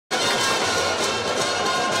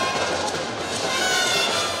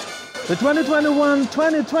The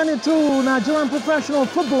 2021-2022 Nigerian Professional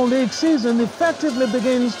Football League season effectively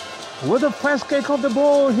begins with the first kick of the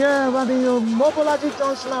ball here at the Mobolaji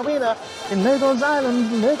Johnson Arena in Lagos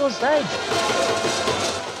Island, Lagos State.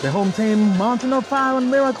 The home team, Mountain of Fire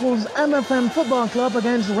and Miracles MFM Football Club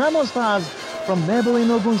against Remo Stars from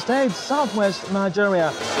neighboring Ogun State, southwest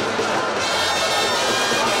Nigeria.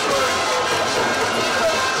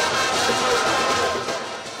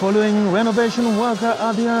 Following renovation work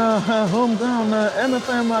at their home ground,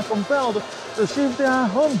 MFM are compelled to shift their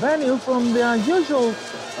home venue from their usual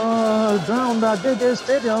ground at Gege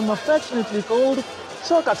Stadium, affectionately called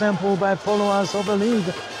Soccer Temple by followers of the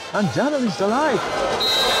league and journalists alike.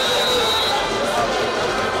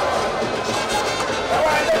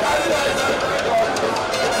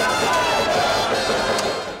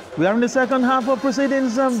 We are in the second half of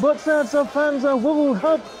proceedings, and both sets of fans will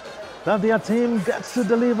hope that their team gets to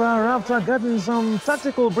deliver after getting some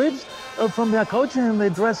tactical briefs from their coach in the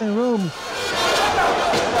dressing room.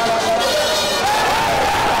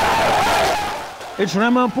 It's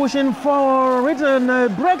Remo pushing forward,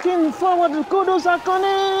 breaking forward, Kudus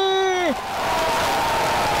Akoni!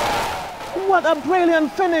 What a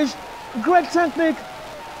brilliant finish, great technique,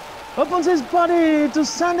 opens his body to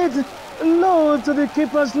send it low to the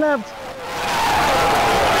keeper's left.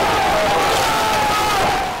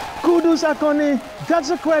 Kudus Akoni gets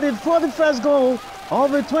the credit for the first goal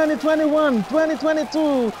of the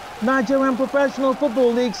 2021-2022 Nigerian Professional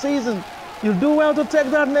Football League season. You do well to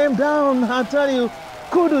take that name down. I tell you,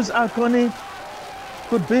 Kudus Akoni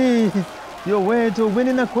could be your way to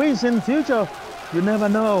winning a quiz in future. You never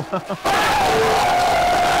know.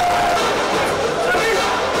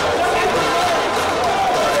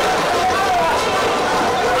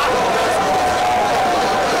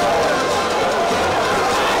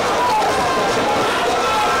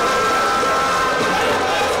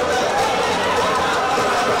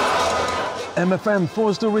 MFM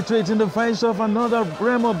forced to retreat in the face of another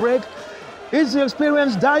Remo break. It's the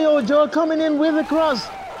experienced Dayo Ojo coming in with the cross.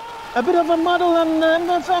 A bit of a muddle, and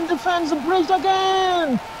MFM defense breached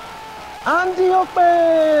again. Andy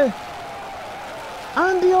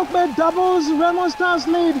Okpe doubles Remo Stars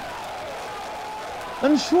lead.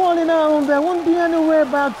 And surely now there won't be any way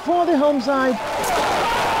back for the home side.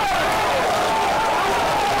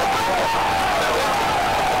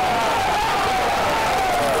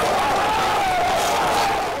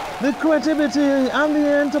 The creativity and the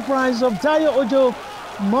enterprise of Dayo Ojo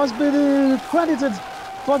must be credited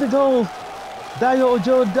for the goal. Dayo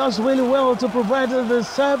Ojo does really well to provide the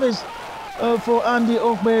service for Andy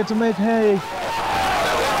Okpe to make hay.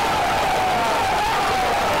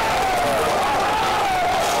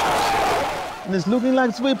 And it's looking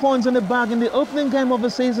like 3 points in the bag in the opening game of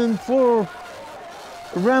the season for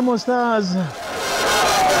Remo Stars.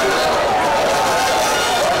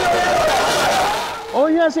 Oh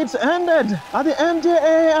yes, it's ended at the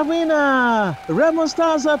MJA Arena. Remo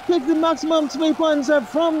Stars have picked the maximum 3 points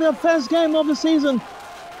from their first game of the season.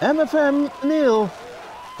 MFM 0,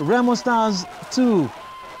 Remo Stars 2.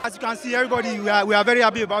 As you can see, everybody, we are very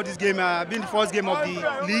happy about this game, being the first game of the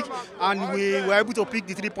league, and we were able to pick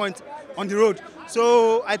the 3 points on the road.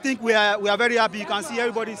 So I think we are very happy. You can see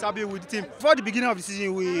everybody is happy with the team. Before the beginning of the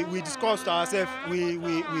season, we discussed ourselves. We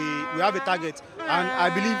have a target, and I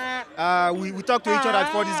believe we talked to each other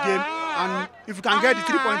before this game. And if we can get the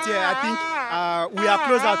 3 points here, I think we are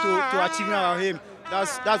closer to achieving our aim.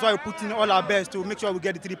 That's why we put in all our best to make sure we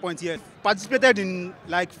get the 3 points here. Participated in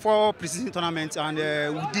like 4 preseason tournaments, and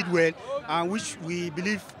we did well, which we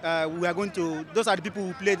believe we are going to. Those are the people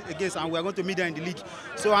who played against, and we are going to meet them in the league.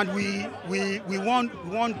 So, and we won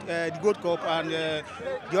the Gold Cup, and the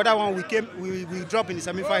other one we dropped in the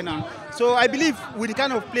semi-final. So I believe with the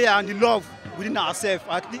kind of player and the love within ourselves,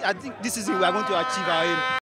 I think this season we are going to achieve our aim.